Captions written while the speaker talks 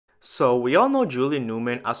So we all know Julian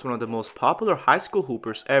Newman as one of the most popular high school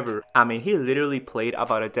hoopers ever. I mean, he literally played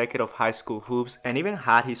about a decade of high school hoops and even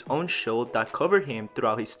had his own show that covered him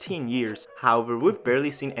throughout his teen years. However, we've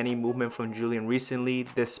barely seen any movement from Julian recently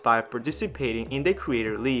despite participating in the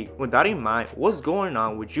Creator League. With that in mind, what's going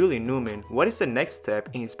on with Julian Newman? What is the next step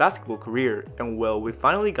in his basketball career? And well, we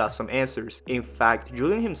finally got some answers. In fact,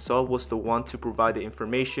 Julian himself was the one to provide the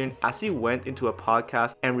information as he went into a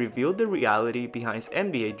podcast and revealed the reality behind his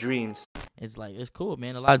NBA dreams. It's like, it's cool,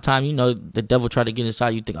 man. A lot of time, the devil try to get inside.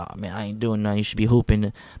 You think, oh, man, I ain't doing nothing. You should be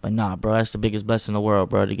hooping. But nah, bro, that's the biggest blessing in the world,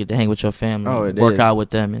 bro, to get to hang with your family, work out with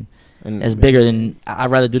them. And it's bigger than, I'd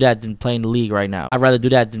rather do that than play in the league right now.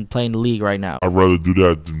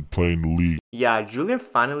 Yeah, Julian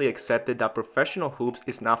finally accepted that professional hoops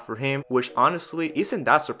is not for him, which honestly isn't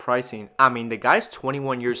that surprising. I mean, the guy's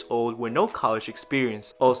 21 years old with no college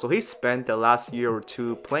experience. Also, he spent the last year or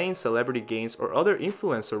two playing celebrity games or other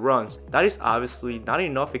influencer runs. That is obviously not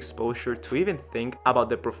enough exposure to even think about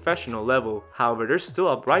the professional level. However, there's still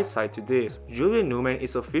a bright side to this. Julian Newman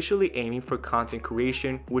is officially aiming for content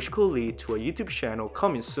creation, which could lead to a YouTube channel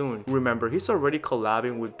coming soon. Remember, he's already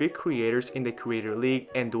collabing with big creators in the Creator League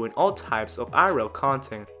and doing all types of IRL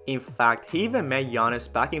content. In fact, he even met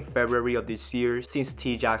Giannis back in February of this year since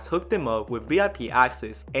T-Jax hooked him up with VIP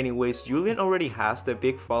access. Anyways, Julian already has the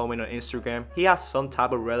big following on Instagram. He has some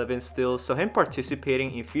type of relevance still, so him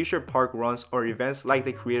participating in future park runs or events like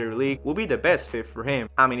the Creator League will be the best fit for him.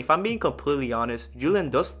 I mean, if I'm being completely honest, Julian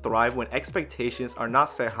does thrive when expectations are not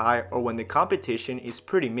set high or when the competition is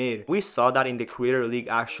pretty mid. We saw that in the Creator League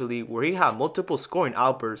actually, where he had multiple scoring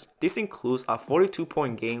outbursts. This includes a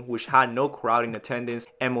 42-point game which had no crowd in attendance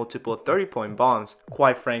and multiple 30-point bombs.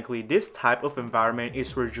 Quite frankly, this type of environment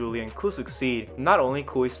is where Julian could succeed. Not only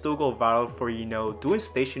could he still go viral for, doing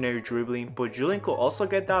stationary dribbling, but Julian could also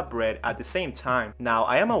get that bread at the same time. Now,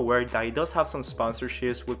 I am aware that he does have some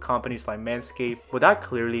sponsorships with companies like Manscaped, but that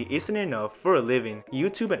clearly isn't enough for a living.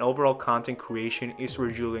 YouTube and overall content creation is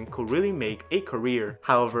where Julian could really make a career.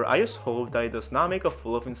 However, I just hope that he does not make a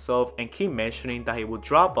fool of himself and keep mentioning that he will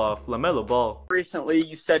drop off LaMelo Ball. Recently,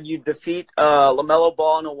 you said you'd defeat LaMelo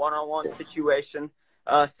Ball in a one-on-one situation.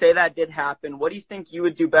 Say that did happen. What do you think you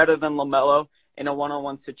would do better than LaMelo in a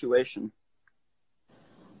one-on-one situation?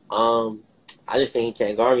 I just think he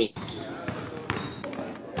can't guard me.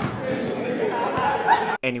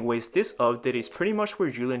 Anyways, this update is pretty much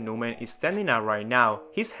where Julian Newman is standing at right now.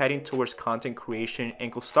 He's heading towards content creation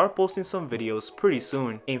and could start posting some videos pretty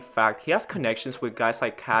soon. In fact, he has connections with guys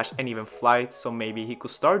like Cash and even Flight, so maybe he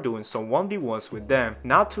could start doing some 1v1s with them.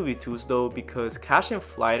 Not 2v2s though, because Cash and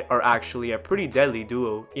Flight are actually a pretty deadly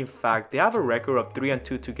duo. In fact, they have a record of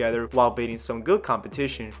 3-2 together while beating some good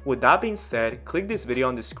competition. With that being said, click this video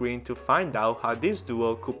on the screen to find out how this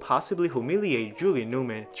duo could possibly humiliate Julian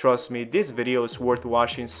Newman. Trust me, this video is worth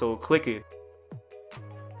watching, so click it.